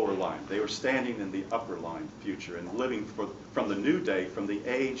in the lower line. They were standing in the upper line future and living from the new day, from the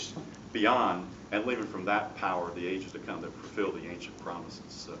age beyond, and living from that power, the ages to come that fulfill the ancient promises.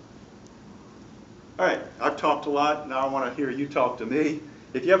 So, all right, I've talked a lot. Now I want to hear you talk to me.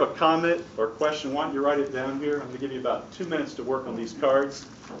 If you have a comment or question, why don't you write it down here? I'm going to give you about 2 minutes to work on these cards,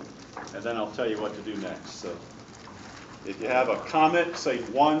 and then I'll tell you what to do next. So, if you have a comment, say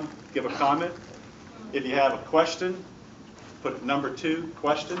 1, give a comment. If you have a question, put number 2,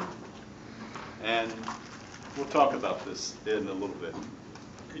 question, and we'll talk about this in a little bit.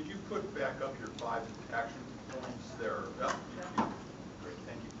 Could you put back up your 5 action points there? Great,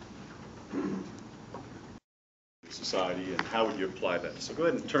 thank you. Society, and how would you apply that? So go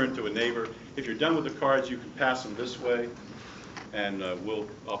ahead and turn to a neighbor. If you're done with the cards, you can pass them this way, and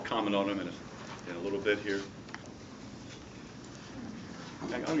I'll comment on them in a little bit here.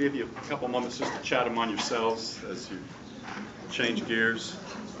 I'll give you a couple moments just to chat among yourselves as you change gears.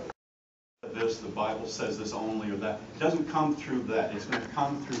 This, the Bible says this only or that. It doesn't come through that. It's going to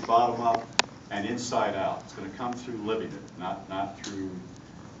come through bottom up and inside out. It's going to come through living it, not through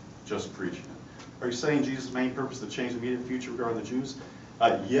just preaching it. Are you saying Jesus' main purpose is to change the immediate future regarding the Jews?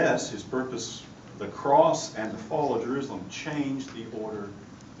 Yes, his purpose, the cross and the fall of Jerusalem changed the order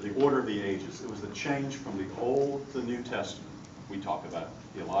of the ages. It was the change from the Old to the New Testament. We talk about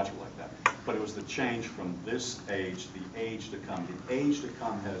theological like that. But it was the change from this age, the age to come. The age to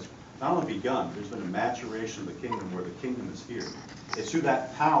come has not only begun, there's been a maturation of the kingdom where the kingdom is here. It's through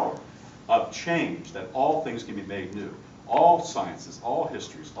that power of change that all things can be made new. All sciences, all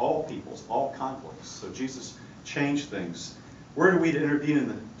histories, all peoples, all conflicts. So Jesus changed things. Where do we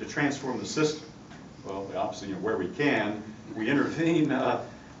intervene to transform the system? Well, obviously, where we can, we intervene.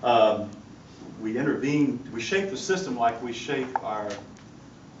 We shape the system like we shape our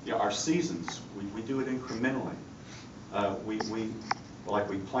seasons. We do it incrementally. We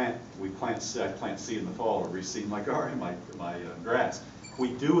plant seed in the fall or reseed my garden, my grass.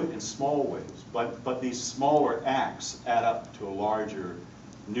 We do it in small ways, but these smaller acts add up to a larger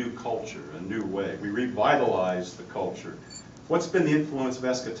new culture, a new way. We revitalize the culture. What's been the influence of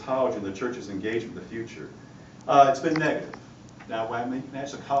eschatology in the church's engagement with the future? It's been negative. Now, when I mean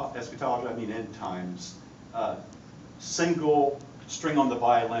eschatology, I mean end times. Single string on the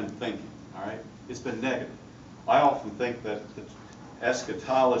violin thinking, all right? It's been negative. I often think that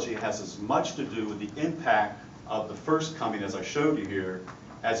eschatology has as much to do with the impact of the first coming, as I showed you here,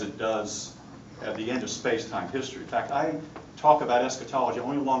 as it does at the end of space-time history. In fact, I talk about eschatology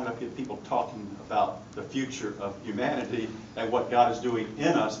only long enough to get people talking about the future of humanity and what God is doing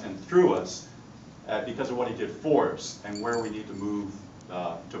in us and through us because of what he did for us and where we need to move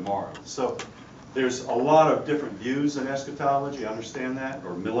tomorrow. So there's a lot of different views in eschatology, I understand that,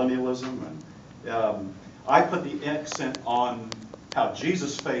 or millennialism. And I put the accent on how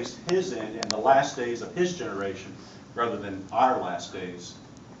Jesus faced his end and the last days of his generation rather than our last days,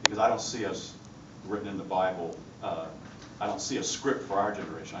 because I don't see us written in the Bible. I don't see a script for our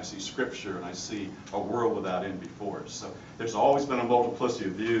generation. I see Scripture and I see a world without end before us. So there's always been a multiplicity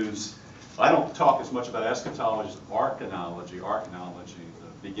of views. I don't talk as much about eschatology as archenology,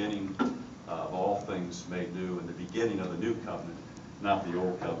 the beginning of all things made new and the beginning of the new covenant, not the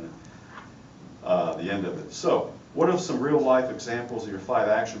old covenant, the end of it. So what are some real life examples of your 5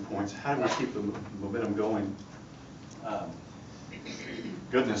 action points? How do we keep the momentum going?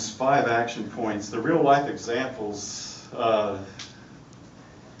 Goodness, 5 action points. The real life examples, who are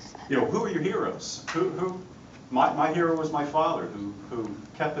your heroes? my hero was my father, who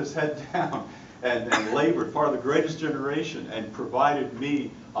kept his head down and labored, part of the greatest generation, and provided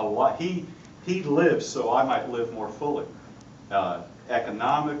me a lot. He lived so I might live more fully,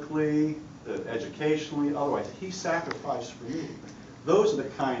 economically, educationally, otherwise. He sacrificed for me. Those are the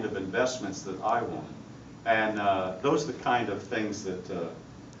kind of investments that I want, and those are the kind of things that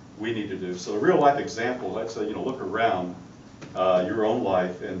we need to do. So a real life example, let's say, look around your own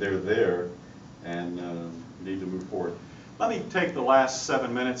life, and they're there, and need to move forward. Let me take the last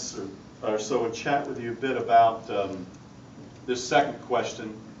 7 minutes or so and chat with you a bit about this second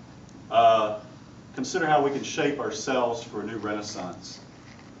question. Consider how we can shape ourselves for a new renaissance.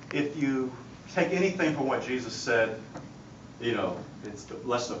 If you take anything from what Jesus said, it's the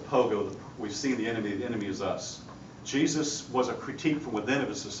lesson of Pogo. We've seen the enemy is us. Jesus was a critique from within of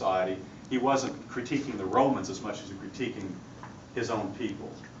his society. He wasn't critiquing the Romans as much as he was critiquing his own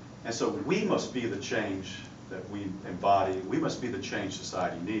people. And so we must be the change that we embody. We must be the change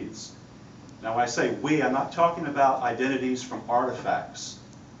society needs. Now when I say we, I'm not talking about identities from artifacts,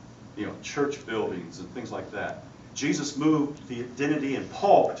 church buildings and things like that. Jesus moved the identity, and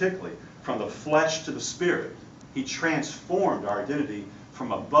Paul particularly, from the flesh to the spirit. He transformed our identity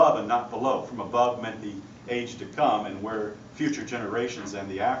from above and not below. From above meant the age to come and where future generations and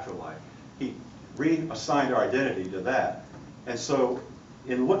the afterlife. He reassigned our identity to that. And so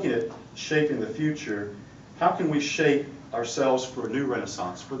in looking at shaping the future, how can we shape ourselves for a new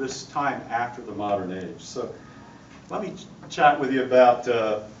renaissance, for this time after the modern age? So let me chat with you about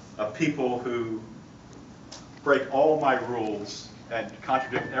people who break all my rules and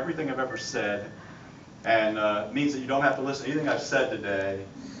contradict everything I've ever said, and means that you don't have to listen to anything I've said today.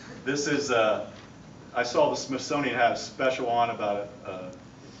 This is, I saw the Smithsonian had a special on about a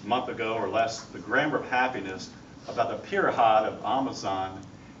month ago or less, the Grammar of Happiness, about the Pirahã of Amazon,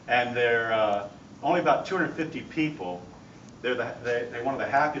 and they're only about 250 people. They're one of the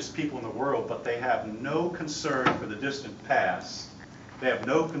happiest people in the world, but they have no concern for the distant past. They have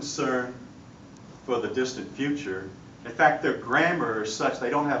no concern for the distant future. In fact, their grammar is such they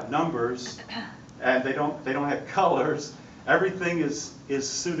don't have numbers, and they don't have colors. Everything is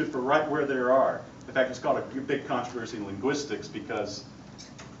suited for right where they are. In fact, it's called a big controversy in linguistics because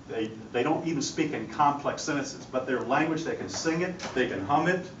they don't even speak in complex sentences, but their language, they can sing it, they can hum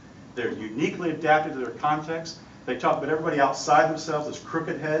it, they're uniquely adapted to their context. They talk about everybody outside themselves as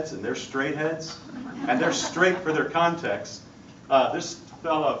crooked heads, and they're straight heads, and they're straight for their context. This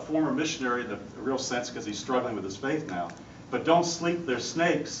fellow, a former missionary in the real sense because he's struggling with his faith now, but don't sleep, they're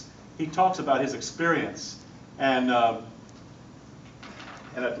snakes. He talks about his experience, and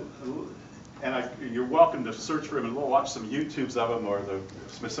you're welcome to search for him and watch some YouTubes of him or the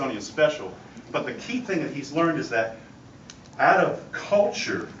Smithsonian special. But the key thing that he's learned is that out of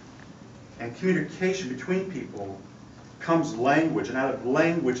culture and communication between people comes language, and out of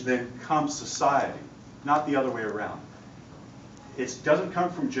language then comes society, not the other way around. It doesn't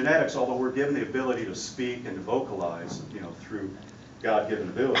come from genetics, although we're given the ability to speak and to vocalize, through God-given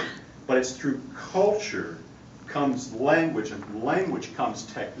ability. But it's through culture comes language, and from language comes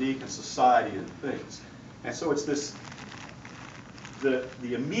technique and society and things. And so it's this, the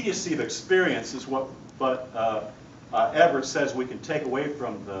immediacy of experience is what Everett says we can take away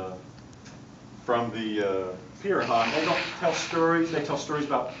from the Pirahã. They don't tell stories. They tell stories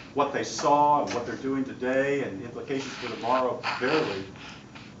about what they saw and what they're doing today and implications for tomorrow, barely.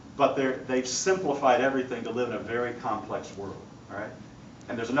 But they've simplified everything to live in a very complex world. All right?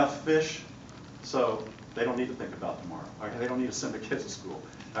 And there's enough fish, so they don't need to think about tomorrow. Okay? They don't need to send their kids to school.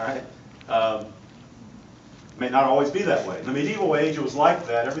 All right? May not always be that way. In the medieval age, it was like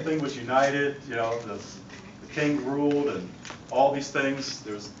that. Everything was united. The king ruled and all these things.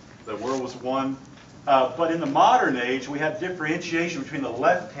 The world was one. But in the modern age, we have differentiation between the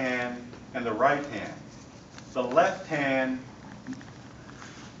left hand and the right hand. The left hand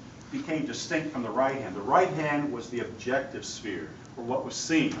became distinct from the right hand. The right hand was the objective sphere, or what was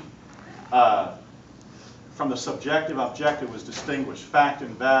seen. From the subjective, objective was distinguished, fact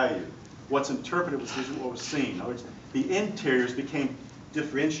and value. What's interpreted was what was seen. In other words, the interiors became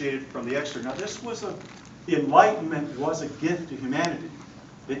differentiated from the exterior. Now, the Enlightenment was a gift to humanity.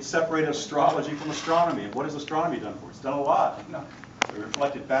 It separated astrology from astronomy. And what has astronomy done for us? It's done a lot. It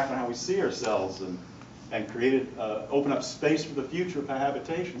reflected back on how we see ourselves and created, open up space for the future of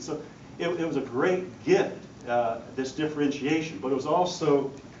habitation. So it was a great gift, this differentiation, but it was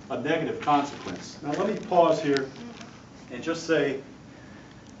also a negative consequence. Now let me pause here and just say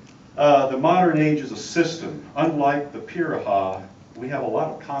the modern age is a system. Unlike the Pirahã, we have a lot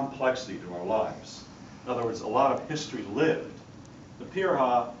of complexity to our lives. In other words, a lot of history lived. the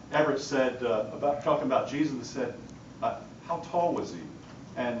Pirha, Everett said, talking about Jesus, and said, how tall was he?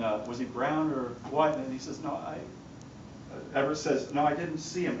 And was he brown or white? And he says, no, Everett says, no, I didn't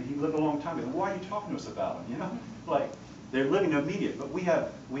see him. He lived a long time ago. Why are you talking to us about him? You know, like they're living immediate. But we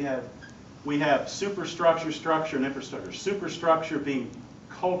have superstructure, structure, and infrastructure. Superstructure being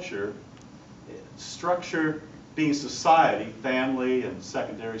culture, structure being society, family, and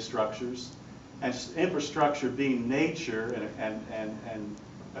secondary structures, and infrastructure being nature and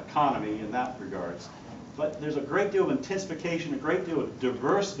economy in that regards. But there's a great deal of intensification, a great deal of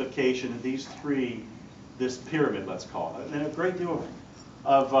diversification in these three, this pyramid, let's call it, and a great deal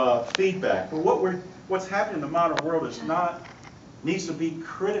of feedback. But what's happening in the modern world is needs to be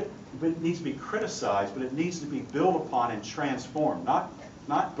criticized, but it needs to be built upon and transformed, not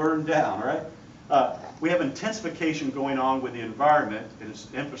burned down. Right? We have intensification going on with the environment and its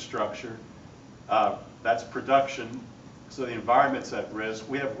infrastructure. That's production, so the environment's at risk.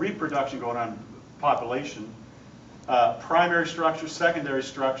 We have reproduction going on. Population, primary structures, secondary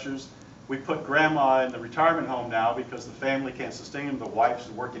structures. We put grandma in the retirement home now because the family can't sustain them. The wife's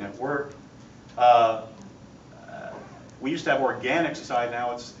working at work. We used to have organic society.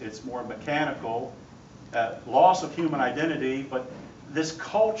 Now it's more mechanical. Loss of human identity. But this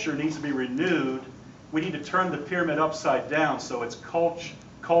culture needs to be renewed. We need to turn the pyramid upside down so it's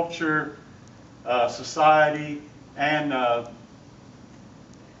culture, society, and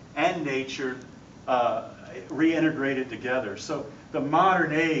nature. Reintegrated together. So the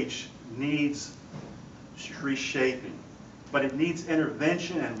modern age needs reshaping, but it needs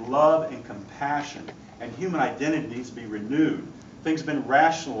intervention and love and compassion, and human identity needs to be renewed. Things have been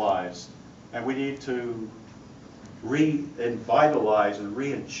rationalized, and we need to revitalize and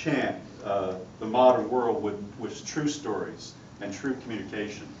re-enchant the modern world with true stories and true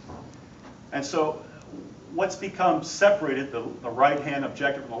communication. And so what's become separated, the right-hand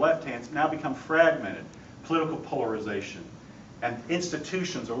objective from the left-hand, has now become fragmented. Political polarization. And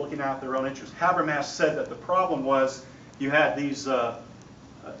institutions are looking out their own interests. Habermas said that the problem was you had these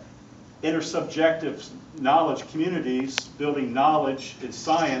intersubjective knowledge communities building knowledge in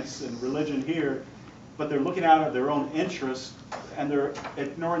science and religion here, but they're looking out of their own interests and they're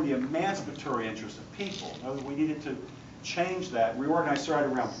ignoring the emancipatory interests of people. In other words, we needed to change that, reorganize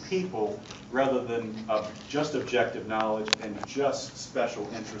society around people rather than just objective knowledge and just special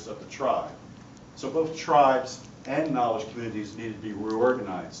interests of the tribe. So both tribes and knowledge communities need to be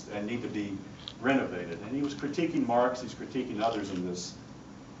reorganized and need to be renovated. And he was critiquing Marx, he's critiquing others in this.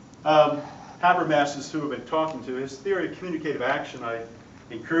 Habermas is who I've been talking to. His theory of communicative action I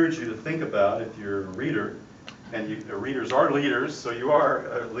encourage you to think about if you're a reader. And readers are leaders, so you are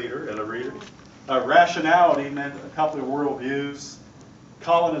a leader and a reader. Rationality meant a couple of worldviews,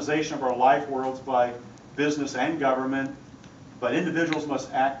 colonization of our life worlds by business and government, but individuals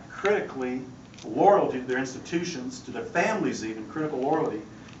must act critically, loyalty to their institutions, to their families even, critical loyalty,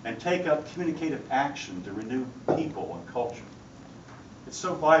 and take up communicative action to renew people and culture. It's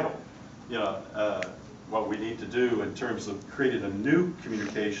so vital, what we need to do in terms of creating a new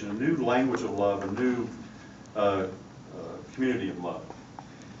communication, a new language of love, a new community of love.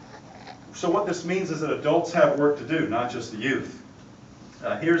 So what this means is that adults have work to do, not just the youth.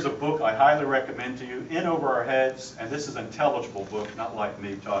 Here's a book I highly recommend to you, In Over Our Heads, and this is an intelligible book, not like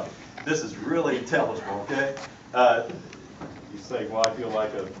me talking. This is really intelligible, okay? You say, well, I feel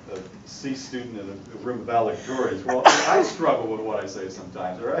like a C student in a room of valedictorians. Well, I struggle with what I say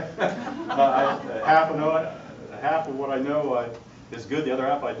sometimes, all right? Half of what I know is good, the other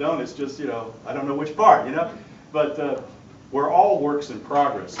half I don't. It's just, I don't know which part, But we're all works in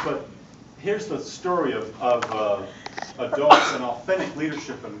progress. But here's the story of adults and authentic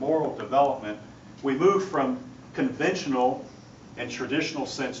leadership and moral development. We move from conventional and traditional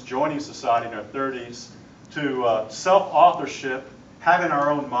sense, joining society in our 30s, to self-authorship, having our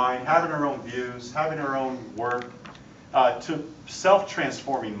own mind, having our own views, having our own work, to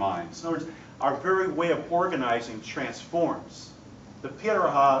self-transforming minds. In other words, our very way of organizing transforms. The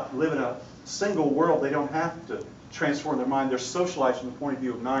Pirha live in a single world. They don't have to transform their mind. They're socialized from the point of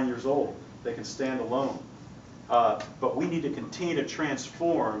view of 9 years old. They can stand alone. But we need to continue to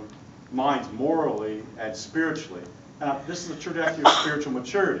transform minds morally and spiritually. This is the trajectory of spiritual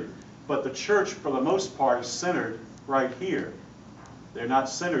maturity. But the church, for the most part, is centered right here. They're not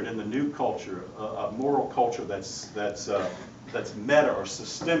centered in the new culture, a moral culture that's meta or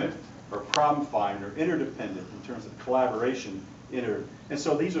systemic or problem-finding or interdependent in terms of collaboration. And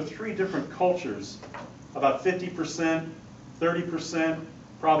so these are three different cultures, about 50%, 30%,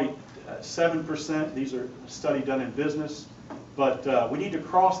 probably 7%. These are a study done in business. But we need to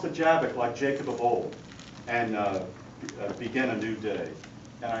cross the Jabbok like Jacob of old and begin a new day.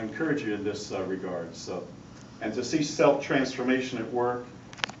 And I encourage you in this regard. So, and to see self-transformation at work,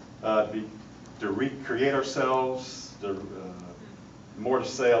 to recreate ourselves, more to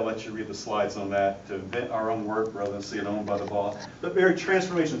say, I'll let you read the slides on that, to invent our own work rather than see it owned by the boss. The very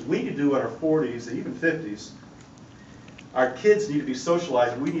transformations we can do in our 40s and even 50s. Our kids need to be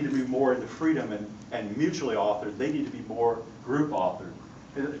socialized. We need to be more into freedom and mutually authored. They need to be more group authored.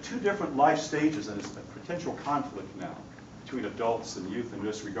 Two different life stages, and it's a potential conflict now between adults and youth in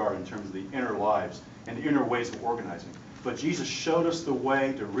this regard in terms of the inner lives and the inner ways of organizing. But Jesus showed us the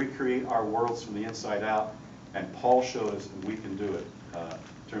way to recreate our worlds from the inside out, and Paul showed us that we can do it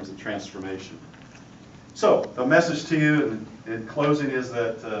in terms of transformation. So, a message to you in closing is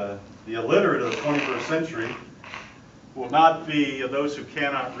that the illiterate of the 21st century will not be those who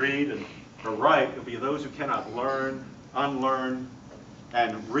cannot read or write. It will be those who cannot learn, unlearn,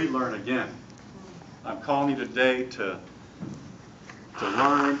 and relearn again. I'm calling you today to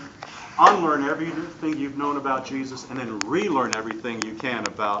learn, unlearn everything you've known about Jesus, and then relearn everything you can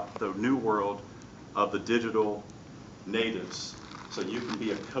about the new world of the digital natives, so you can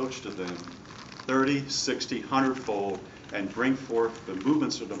be a coach to them 30, 60, 100-fold, and bring forth the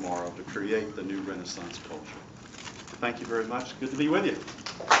movements of tomorrow to create the new Renaissance culture. Thank you very much. Good to be with you.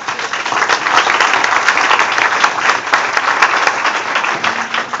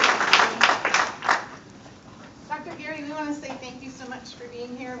 Dr. Gary, we want to say thank you so much for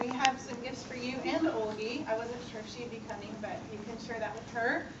being here. We have some gifts for you and Olgie. I wasn't sure if she'd be coming, but you can share that with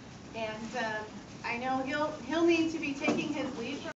her. And I know he'll need to be taking his leave from